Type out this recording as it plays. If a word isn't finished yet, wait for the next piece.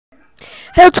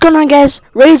Hey, what's going on, guys?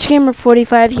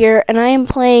 RageGamer45 here, and I am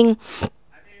playing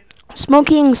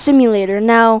Smoking Simulator.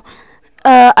 Now,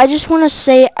 I just want to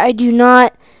say I do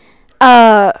not,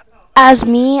 as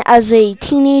me, as a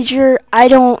teenager, I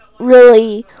don't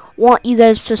really want you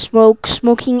guys to smoke.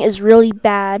 Smoking is really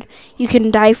bad. You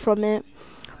can die from it.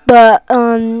 But,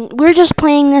 we're just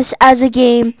playing this as a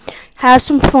game. Have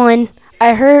some fun.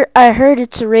 I heard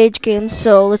it's a rage game,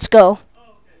 so let's go.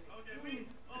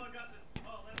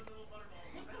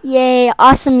 Yay,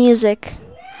 awesome music.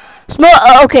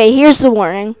 Okay, here's the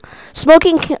warning.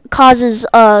 Smoking causes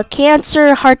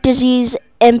cancer, heart disease,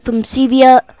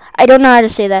 emphysema. I don't know how to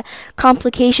say that.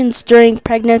 Complications during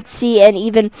pregnancy and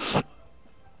even.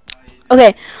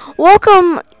 Okay,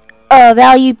 welcome,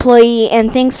 valued employee,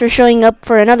 and thanks for showing up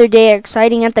for another day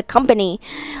exciting at the company.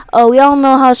 We all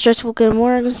know how stressful can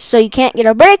work, so you can't get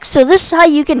a break. So this is how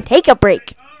you can take a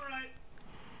break.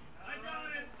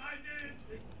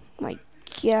 My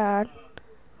God.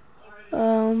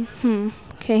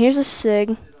 Okay, here's a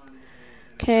sig.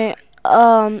 Okay,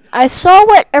 I saw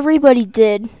what everybody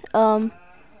did.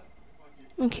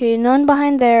 Okay, none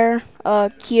behind there.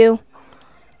 Q.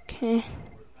 Okay.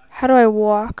 How do I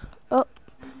walk? Oh.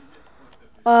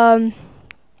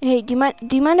 Hey, do you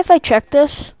mind if I check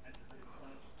this?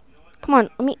 Come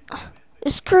on, let me.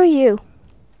 Screw you.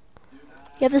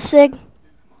 You have a sig?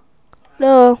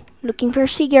 No. Looking for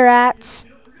cigarettes.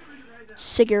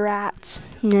 Cigarettes.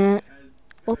 Nah.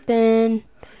 Open.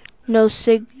 No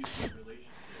cigs.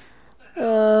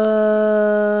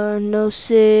 No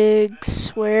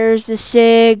cigs. Where's the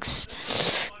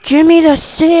cigs? Give me the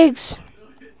cigs.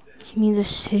 Give me the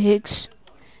cigs.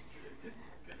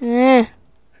 Hey,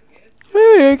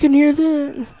 I can hear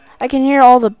that. I can hear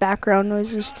all the background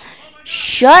noises.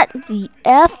 Shut the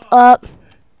F up.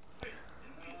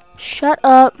 Shut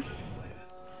up.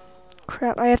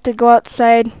 Crap, I have to go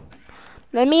outside.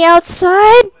 Let me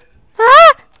outside.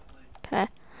 Ah! Okay.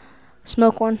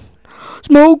 Smoke one.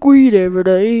 Smoke weed every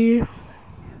day.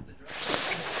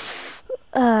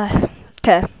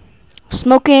 Okay.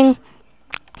 Smoking,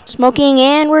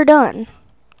 and we're done.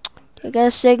 You got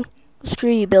a cig?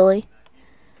 Screw you, Billy.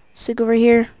 Cig over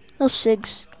here. No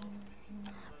cigs.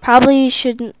 Probably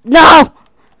shouldn't. No!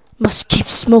 Must keep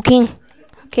smoking.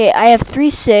 Okay, I have 3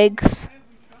 cigs.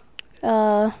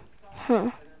 Let's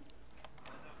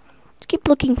keep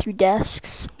looking through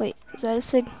desks. Wait, is that a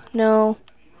cig? No.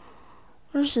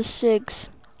 Where's the cigs?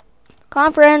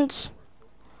 Conference.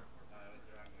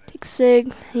 Take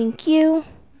cig. Thank you.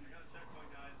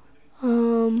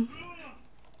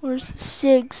 Where's the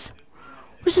cigs?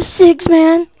 Where's the cigs,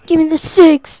 man? Give me the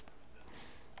cigs.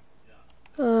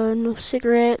 No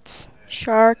cigarettes.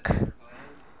 Shark.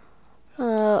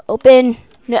 Open.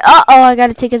 No. Uh-oh, I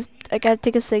gotta take a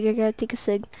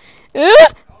cig.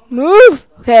 Move.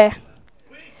 Okay.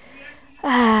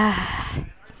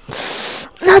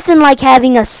 Nothing like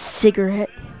having a cigarette.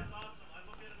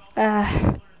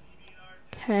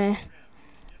 Okay.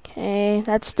 Okay,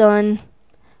 that's done.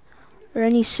 Are there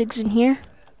any cigs in here?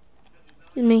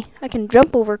 Excuse me, I can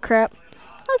jump over crap.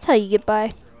 That's how you get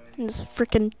by in this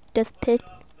freaking death pit.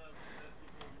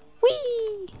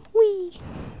 Whee! Whee!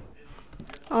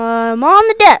 I'm on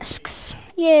the desks.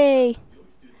 Yay!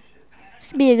 This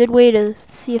could be a good way to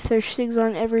see if there's cigs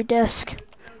on every desk.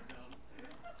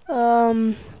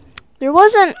 There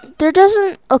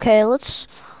doesn't. Okay, let's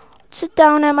sit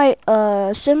down at my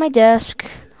sit at my desk,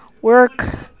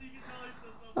 work.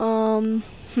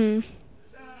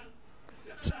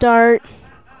 Start.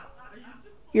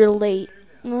 You're late.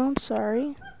 No, I'm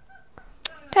sorry.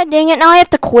 God dang it! Now I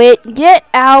have to quit. Get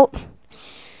out.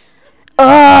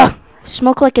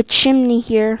 Smoke like a chimney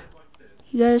here.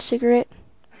 You got a cigarette?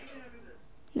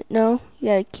 No, you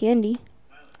got a candy.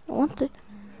 I want the.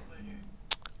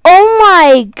 Oh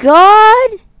my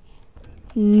God!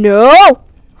 No!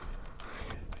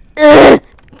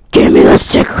 Give me the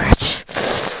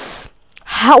cigarettes.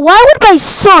 Why would my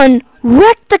son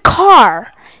wreck the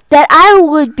car that I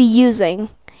would be using?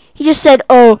 He just said,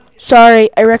 "Oh, sorry,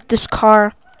 I wrecked this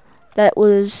car that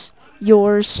was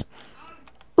yours."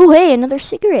 Ooh, hey, another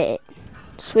cigarette.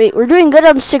 Sweet, we're doing good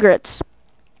on cigarettes.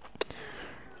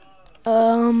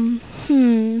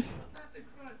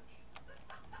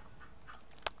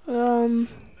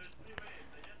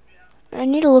 I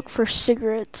need to look for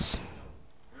cigarettes.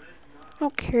 I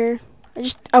don't care.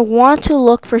 I want to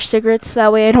look for cigarettes,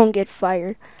 that way I don't get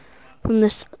fired from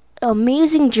this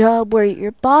amazing job where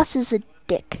your boss is a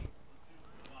dick.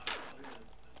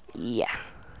 Yeah.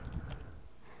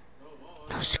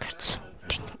 No cigarettes.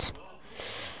 Dang it.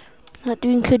 Not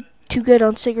doing too good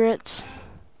on cigarettes.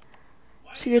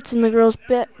 Cigarettes in the girls'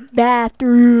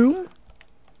 bathroom.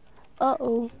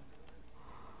 Uh-oh.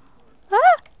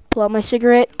 Ah! Pull out my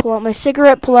cigarette, pull out my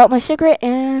cigarette, pull out my cigarette,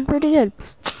 and pretty good.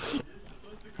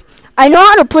 I know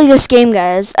how to play this game,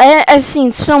 guys. I've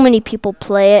seen so many people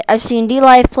play it. I've seen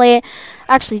D-Life play it.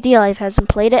 Actually, D-Life hasn't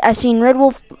played it. I've seen Red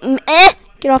Wolf.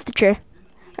 Get off the chair.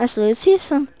 Actually, let's see if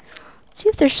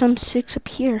there's some 6 up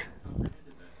here.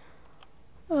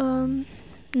 No.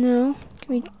 Can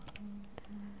we?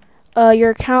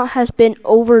 Your account has been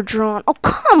overdrawn. Oh,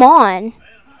 come on.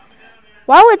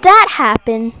 Why would that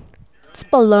happen? It's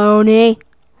baloney.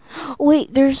 Oh,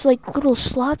 wait, there's like little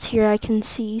slots here I can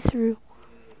see through.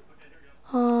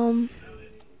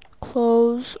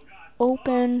 Close,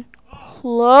 open,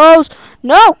 close.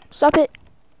 No, stop it.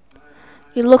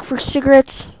 You look for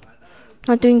cigarettes.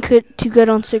 Not doing too good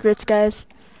on cigarettes, guys.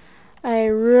 I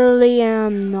really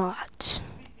am not.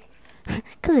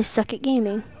 Because I suck at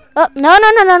gaming. Oh,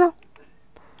 no.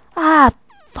 Ah,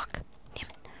 fuck. Damn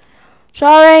it.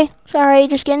 Sorry,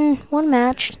 just getting one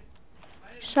match.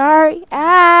 Sorry.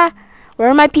 Ah, where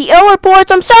are my PO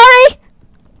reports? I'm sorry.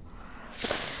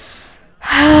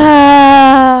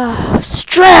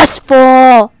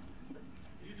 Stressful.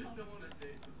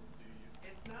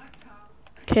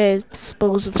 Okay,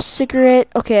 dispose of cigarette.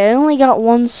 Okay, I only got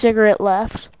 1 cigarette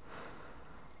left.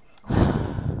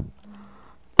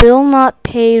 Bill not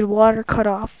paid, water cut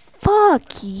off.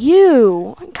 Fuck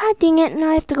you. God dang it,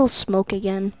 now I have to go smoke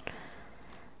again.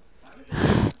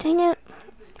 Dang it.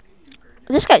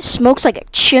 This guy smokes like a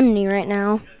chimney right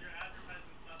now.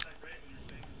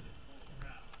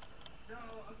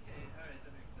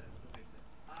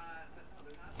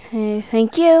 Okay,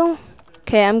 thank you.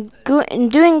 Okay, I'm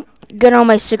doing good on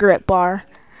my cigarette bar.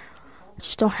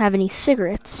 Just don't have any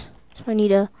cigarettes. So I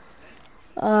need a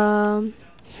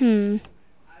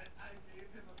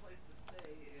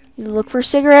You look for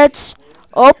cigarettes.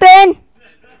 Open!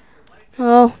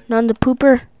 Oh, none the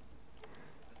pooper.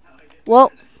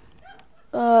 Well,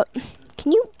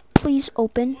 can you please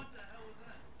open?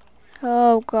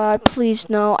 Oh god, please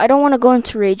no. I don't want to go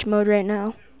into rage mode right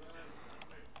now.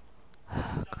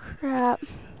 Oh, crap.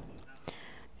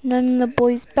 None in the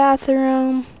boys'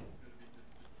 bathroom.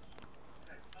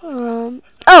 Oh,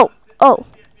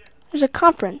 there's a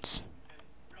conference.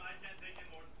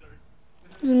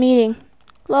 There's a meeting.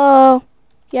 Hello?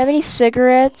 You have any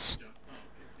cigarettes?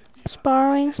 Just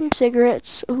borrowing some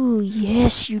cigarettes. Ooh,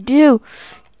 yes, you do.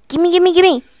 Gimme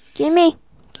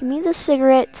the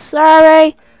cigarette.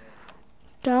 Sorry.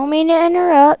 Don't mean to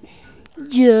interrupt.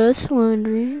 Just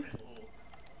wondering.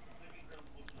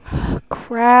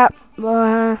 Crap.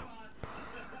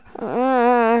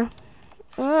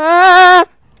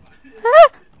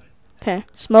 Okay,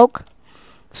 smoke.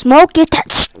 Smoke, get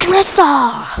that stress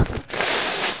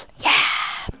off. Yeah.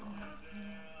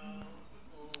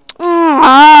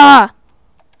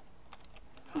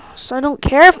 So I don't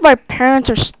care if my parents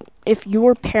are, if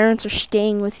your parents are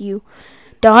staying with you.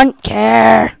 Don't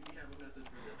care.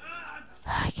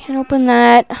 I can't open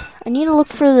that. I need to look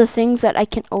for the things that I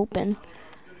can open.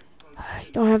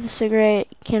 You don't have a cigarette.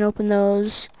 You can't open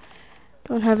those.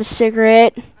 Don't have a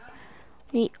cigarette.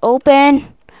 Me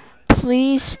open.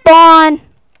 Please spawn.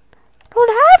 Don't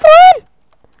have one.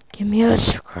 Give me a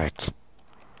cigarette.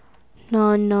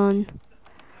 None.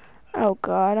 Oh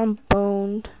god, I'm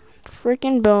boned.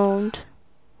 Freaking boned.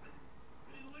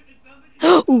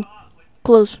 Ooh,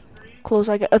 close.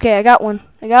 I got one,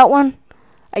 guys. I got one.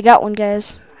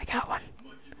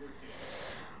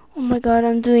 Oh my god,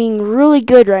 I'm doing really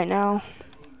good right now.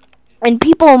 And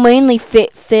people mainly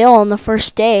fail on the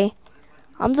first day.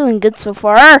 I'm doing good so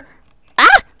far.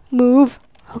 Move.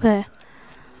 Okay.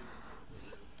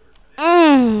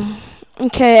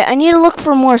 Okay, I need to look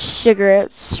for more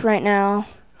cigarettes right now.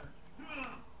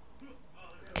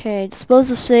 Okay,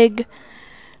 dispose of cig.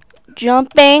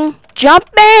 Jumping.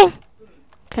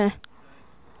 Okay.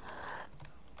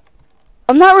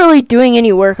 I'm not really doing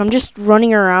any work. I'm just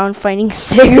running around finding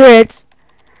cigarettes.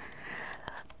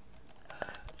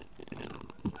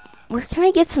 Where can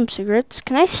I get some cigarettes?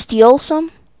 Can I steal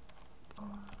some?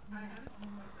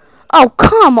 Oh,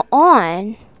 come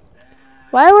on.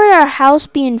 Why would our house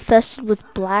be infested with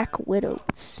black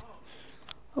widows?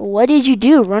 What did you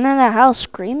do? Run out of the house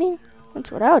screaming?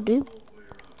 That's what I would do.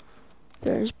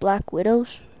 There's black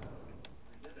widows.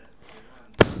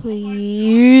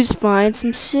 Please find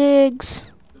some cigs.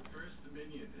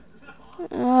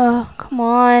 Oh, come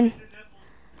on.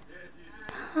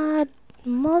 God,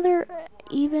 mother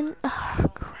even. Oh,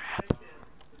 crap.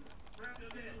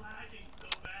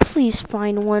 Please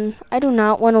find one. I do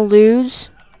not want to lose.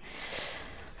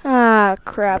 Ah,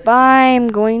 crap. I'm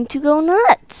going to go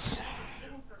nuts.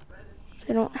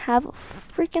 I don't have a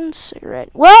freaking cigarette.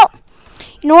 Well,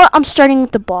 You know what? I'm starting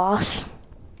with the boss.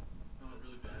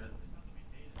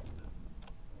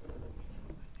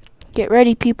 Get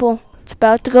ready, people. It's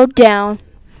about to go down.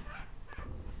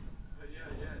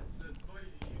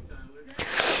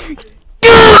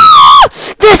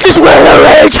 This is where the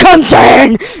rage comes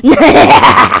in!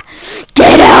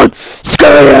 Get out! Screw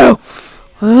you!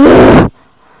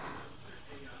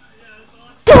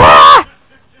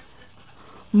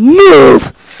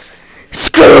 Move!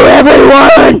 Screw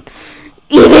everyone!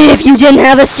 Even if you didn't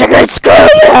have a cigarette, screw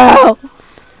you!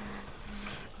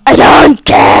 I don't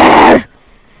care!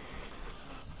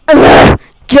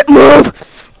 Get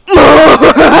move! Move!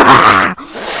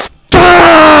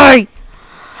 Die!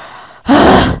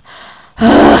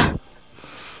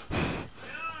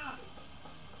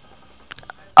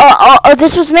 Oh,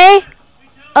 this was me?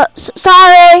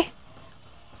 Sorry.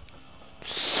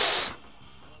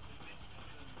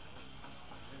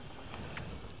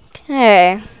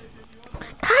 Okay.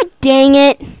 God dang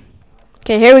it.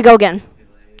 Okay, here we go again.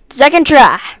 Second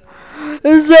try.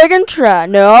 Second try.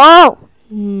 No.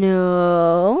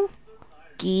 No.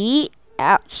 Get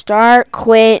out. Start.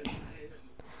 Quit.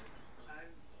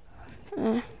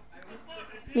 Let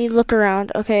me look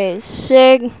around. Okay,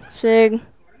 sig.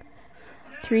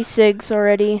 3 cigs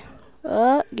already.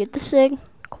 Get the sig.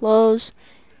 Close.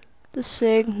 The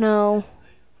sig. No.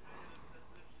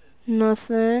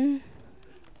 Nothing.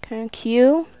 Okay,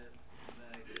 Q.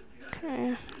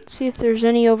 Okay. Let's see if there's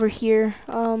any over here.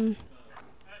 Ooh,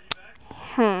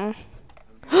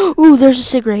 there's a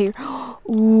cig right here.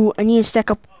 Ooh, I need to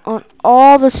stack up on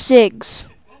all the cigs.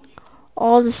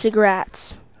 All the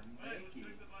cigarettes.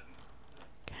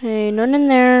 Okay, none in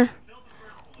there.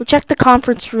 We'll check the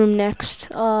conference room next.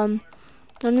 None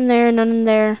in there, none in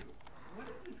there.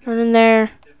 None in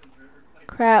there.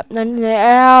 Crap, none in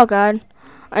there. Oh, God.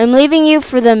 I'm leaving you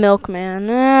for the milkman.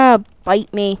 Ah,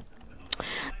 bite me.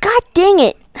 God dang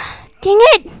it. Dang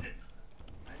it.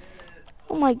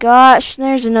 Oh, my gosh.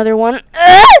 There's another one.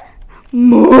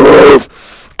 Move.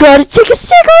 Gotta take a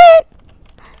cigarette.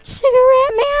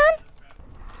 Cigarette, man.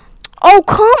 Oh,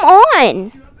 come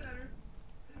on.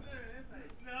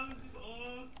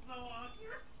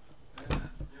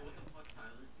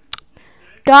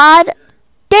 God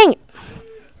dang it.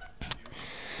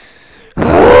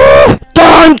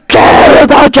 Don't care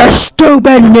about your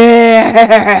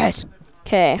stupidness.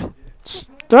 Okay.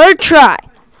 Third try.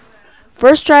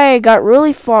 First try I got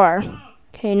really far.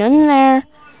 Okay, none in there.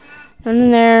 None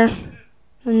in there.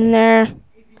 None in there.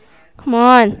 Come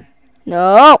on.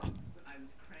 No.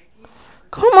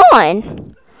 Come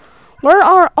on. Where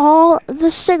are all the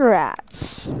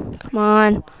cigarettes? Come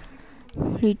on.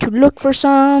 Need to look for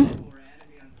some.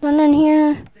 None in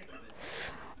here.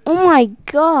 Oh my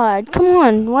God. Come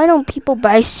on. Why don't people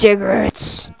buy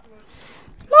cigarettes?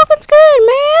 Smoking's good,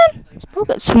 man.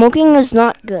 Smoking is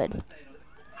not good.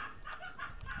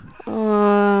 Okay,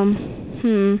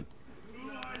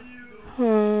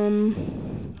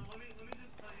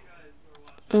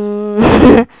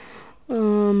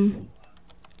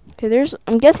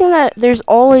 I'm guessing that there's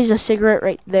always a cigarette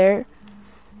right there.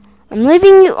 I'm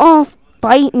leaving you off.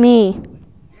 Bite me.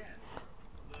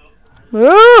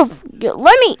 Move!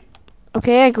 Let me!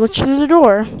 Okay, I glitched through the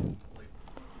door.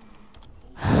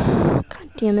 God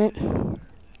damn it.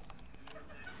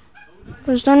 It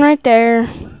was done right there.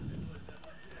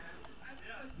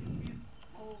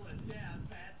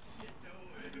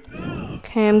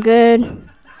 Okay, I'm good.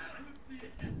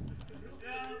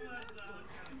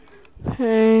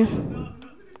 Okay.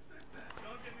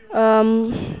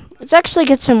 Let's actually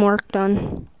get some work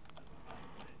done.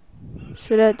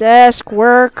 Sit at desk,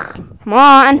 work. Come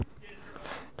on.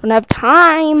 Don't have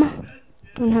time.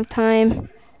 Don't have time.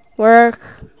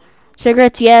 Work.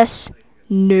 Cigarettes, yes.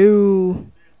 No.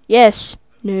 Yes.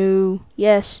 No.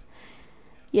 Yes.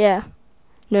 Yeah.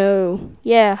 No.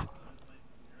 Yeah.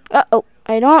 Uh-oh.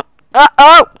 I don't.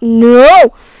 Uh-oh.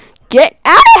 No. Get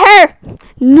out of here.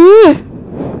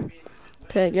 No.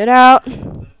 Okay, get out.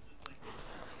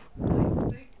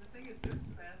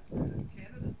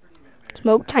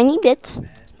 Smoke tiny bits.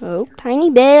 Smoke tiny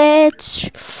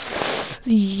bits.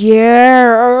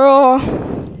 Yeah.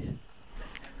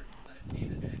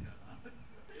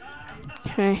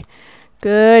 Okay.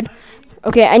 Good.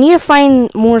 Okay, I need to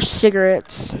find more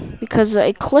cigarettes because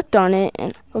I clicked on it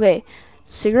and okay,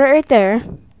 cigarette right there.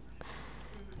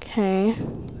 Okay.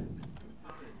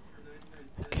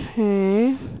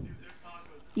 Okay.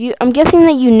 I'm guessing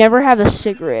that you never have a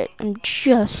cigarette. I'm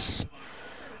just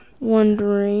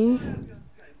wondering.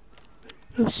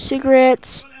 No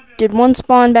cigarettes. Did one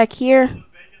spawn back here?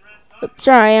 Oops,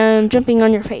 sorry, I'm jumping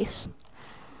on your face.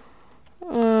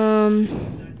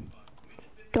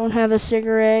 Don't have a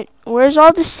cigarette. Where's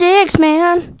all the cigs,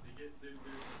 man?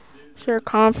 Is there a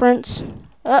conference?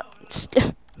 Oh,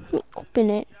 let me open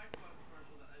it.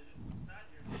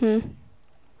 Can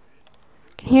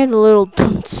hear the little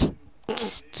dunce.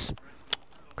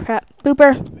 Crap.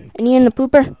 Pooper. Any in the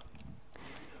pooper?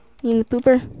 Any in the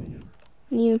pooper?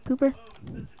 Any in the pooper?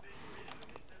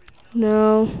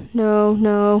 No, no,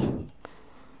 no.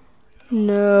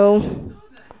 No.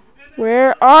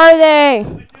 Where are they?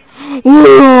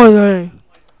 Where are they?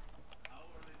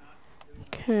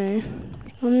 Okay.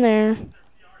 I'm there.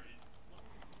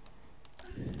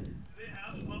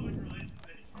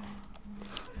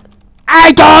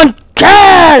 I don't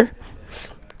care!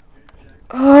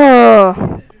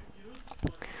 Oh.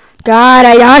 God,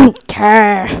 I don't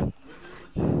care.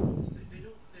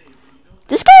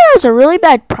 This guy has a really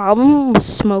bad problem with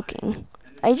smoking.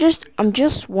 I'm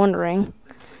just wondering.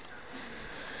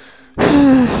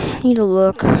 Need to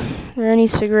look. Are there any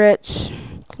cigarettes?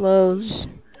 Clothes.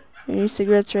 Any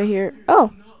cigarettes right here?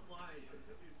 Oh.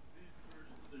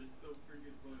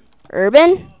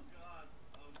 Urban?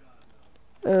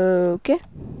 Okay.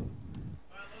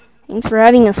 Thanks for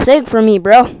having a cig for me,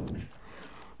 bro.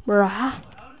 Bruh.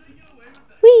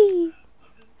 Whee!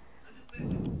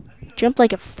 Jumped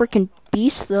like a freaking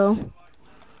beast, though.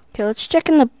 Okay, let's check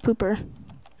in the pooper.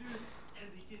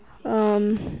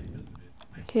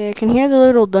 Okay, I can hear the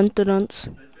little dun-dun-dunts.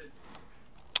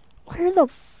 Where the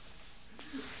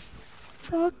fuck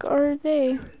are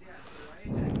they?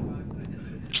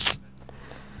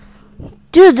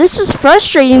 Dude, this is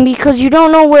frustrating because you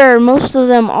don't know where most of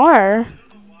them are.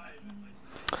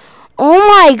 Oh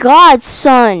my god,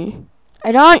 son.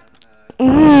 I don't...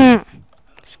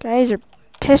 These guys are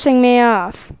pissing me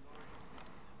off.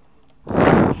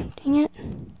 Dang it.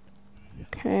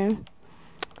 Okay.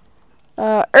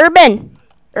 Urban!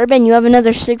 Urban, you have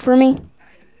another cig for me?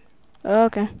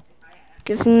 Okay.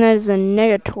 Guessing that is a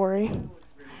negatory.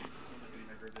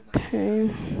 Okay.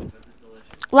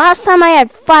 Last time I had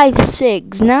 5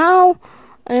 cigs. Now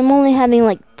I'm only having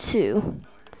like 2.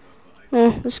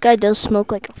 This guy does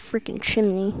smoke like a freaking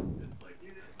chimney.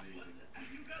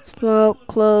 Smoke,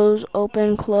 close,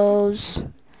 open, close.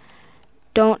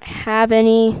 Don't have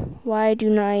any. Why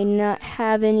do I not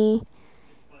have any?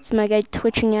 Is my guy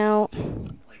twitching out?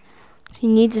 He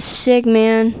needs a cig,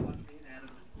 man.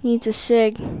 He needs a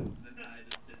cig. Oh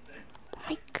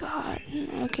my god.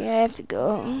 Okay, I have to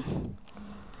go.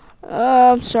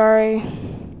 I'm sorry.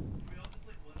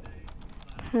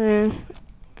 Okay.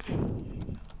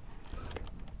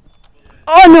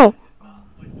 Oh no!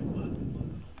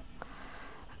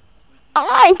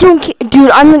 I don't care,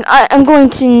 dude. I'm going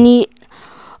to need.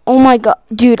 Oh my god,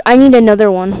 dude! I need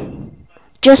another one.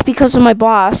 Just because of my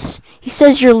boss. He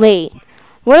says you're late.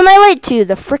 What am I late to?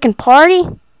 The frickin' party?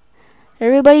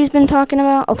 Everybody's been talking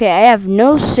about. Okay, I have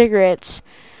no cigarettes,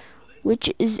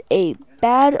 which is a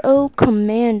bad-o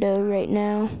commando right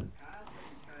now.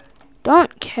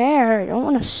 Don't care. I don't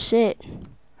want to sit.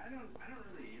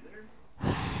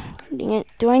 Dang it.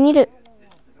 Do I need it?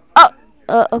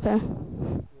 Oh, okay.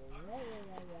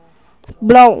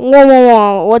 Blah, whoa, whoa,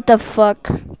 whoa. What the fuck?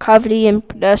 Cavity and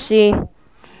Desi.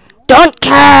 Don't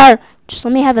care. Just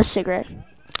let me have a cigarette.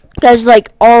 Guys,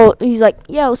 like, he's like,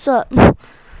 yeah, what's up?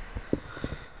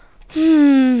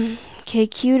 Okay,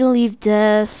 Q to leave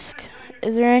desk.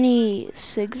 Is there any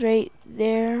cigs right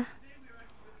there?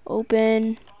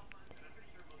 Open.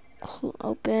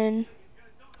 Open.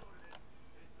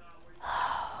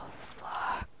 Oh,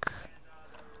 fuck.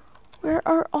 Where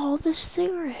are all the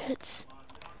cigarettes?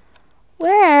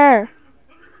 Where?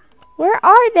 Where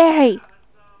are they?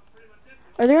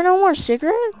 Are there no more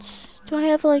cigarettes? Do I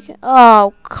have like...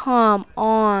 Oh, come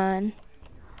on.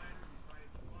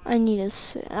 I need a...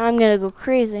 I'm gonna go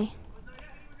crazy.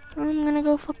 I'm gonna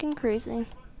go fucking crazy.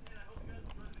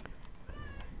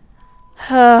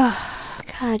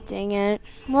 God dang it.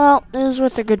 Well, it was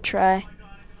worth a good try.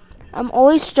 I'm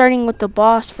always starting with the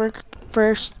boss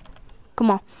first.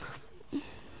 Come on.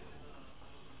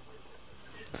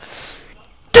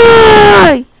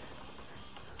 Die!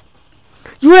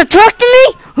 You wanna talk to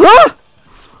me? Huh?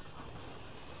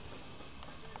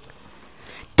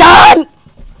 Don't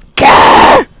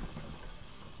care!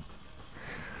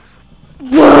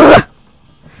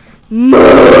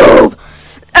 Move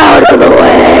out of the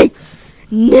way!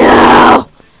 Now!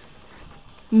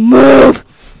 Move!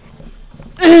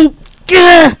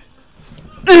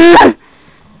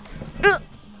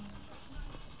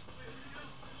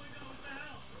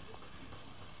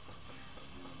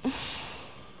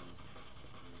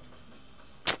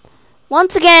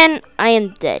 Once again, I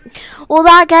am dead. Well,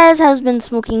 that, guys, has been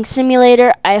Smoking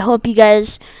Simulator. I hope you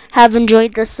guys have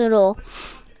enjoyed this little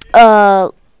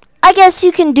I guess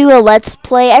you can do a let's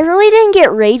play. I really didn't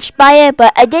get raged by it,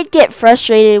 but I did get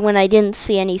frustrated when I didn't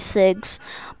see any SIGs.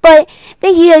 But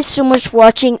thank you guys so much for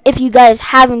watching. If you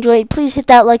guys have enjoyed, please hit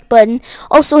that like button.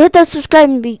 Also hit that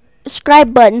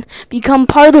subscribe button. Become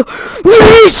part of the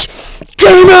Rage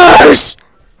Gamers!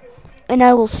 And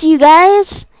I will see you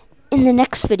guys in the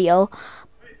next video.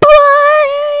 Bye!